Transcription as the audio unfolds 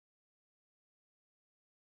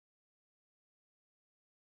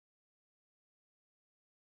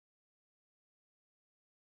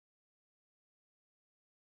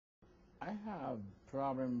I have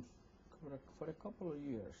problems for a couple of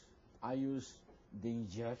years. I use the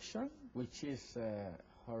injection, which is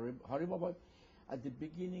horrible, but at the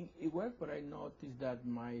beginning it worked, but I noticed that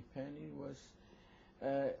my penny was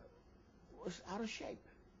out of shape.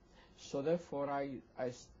 So therefore, I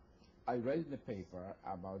read in the paper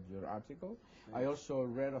about your article. Mm-hmm. I also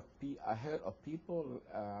read I heard of people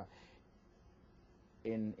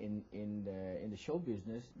in the show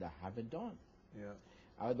business that have it done. Yeah.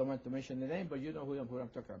 I don't want to mention the name, but you know who I'm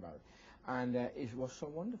talking about. And it was so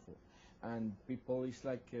wonderful. And people, it's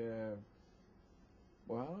like,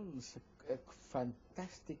 well, it's a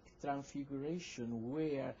fantastic transfiguration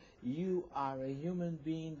where you are a human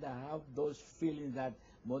being that have those feelings that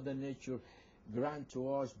Mother Nature grant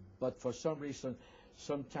to us, but for some reason,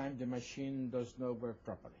 sometimes the machine does not work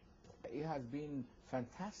properly. It has been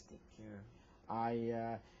fantastic.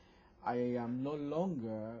 Yeah. I am no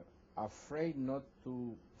longer afraid not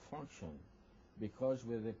to function, because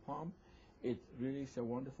with the pump, it really is a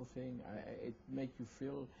wonderful thing. It makes you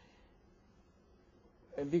feel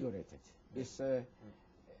invigorated. It's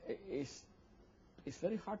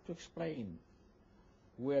very hard to explain,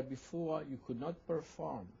 where before you could not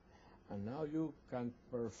perform, and now you can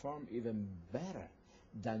perform even better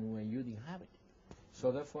than when you didn't have it.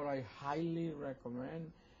 So therefore, I highly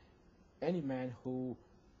recommend any man who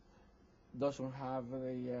doesn't have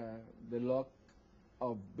the luck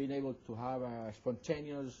of being able to have a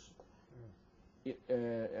spontaneous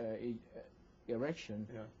erection,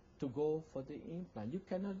 to go for the implant. You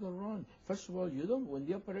cannot go wrong. First of all, you don't. When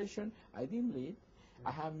the operation, I didn't bleed.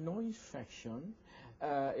 I have no infection.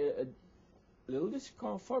 A little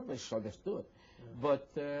discomfort, but it's understood. But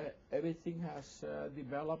everything has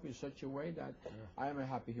developed in such a way that I am a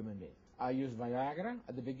happy human being. I use Viagra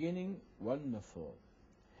at the beginning. Wonderful.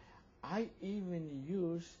 I even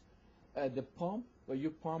use the pump, where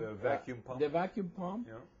you pump. The vacuum pump. The vacuum pump.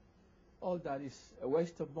 Yeah. All that is a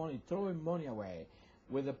waste of money, throwing money away.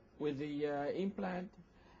 With the implant,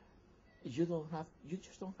 you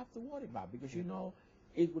just don't have to worry about it, because you know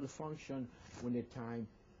it will function when the time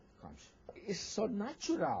comes. It's so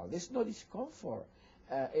natural. There's no discomfort.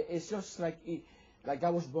 It's just like I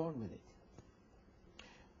was born with it.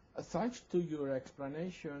 Thanks to your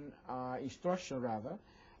explanation, instruction rather,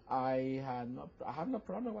 I have no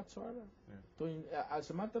problem whatsoever. Yeah. As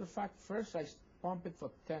a matter of fact, first I pumped it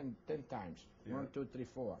for 10 times. Yeah. 1, 2, 3,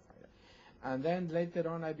 4. And then later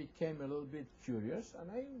on I became a little bit curious, and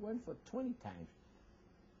I went for 20 times.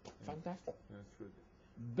 Fantastic. That's good.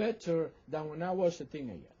 Better than when I was a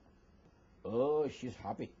teenager. Oh, she's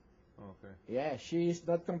happy. Okay. Yeah, she's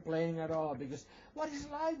not complaining at all, because what is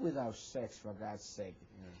life without sex, for God's sake?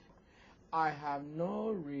 Yeah. I have no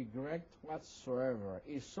regret whatsoever.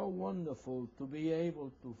 It's so wonderful to be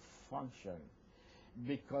able to function,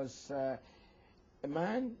 because a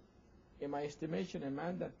man, in my estimation, a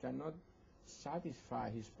man that cannot satisfy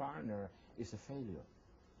his partner is a failure.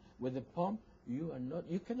 With the pump, you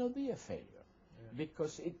cannot be a failure,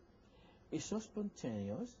 because it is so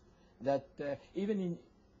spontaneous that even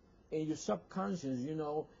in your subconscious, you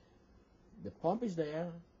know, the pump is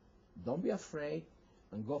there, don't be afraid,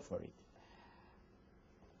 and go for it.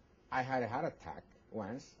 I had a heart attack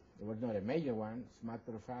once. It was not a major one. As a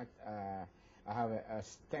matter of fact, I have a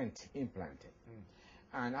stent implanted.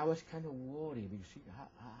 And I was kind of worried, because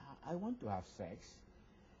I want to have sex.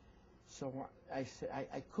 So I said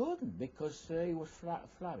I couldn't, because it was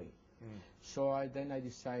flabby. So then I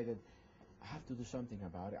decided I have to do something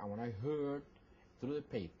about it. And when I heard through the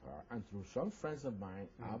paper and through some friends of mine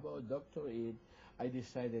about Dr. Ed, I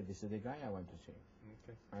decided this is the guy I want to see.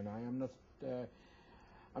 Okay. And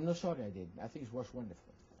I'm not sorry I did. I think it was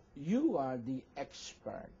wonderful. You are the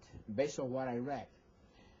expert based on what I read.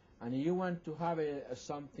 And you want to have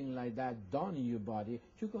something like that done in your body,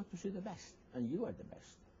 you go to see the best, and you are the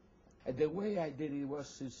best. The way I did it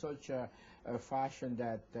was in such a fashion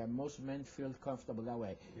that most men feel comfortable that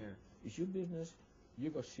way. Yeah. It's your business.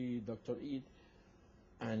 You go see Dr. Ed,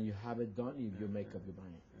 and you have it done if you make up your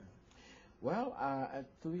mind. Yeah. Well,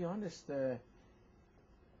 to be honest,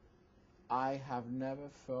 I have never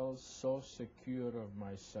felt so secure of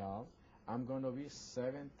myself. I'm going to be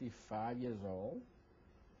 75 years old.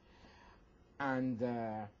 And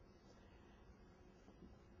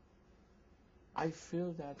I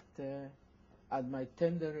feel that at my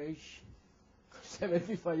tender age,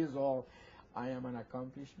 75 years old, I am an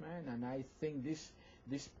accomplished man, and I think this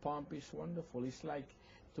pump is wonderful. It's like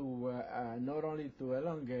to not only to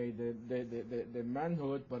elongate the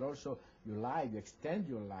manhood, but also your life, you extend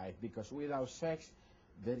your life, because without sex,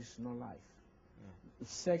 there is no life. Yeah.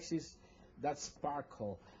 Sex is that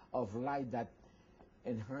sparkle of light that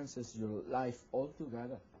enhances your life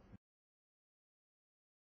altogether.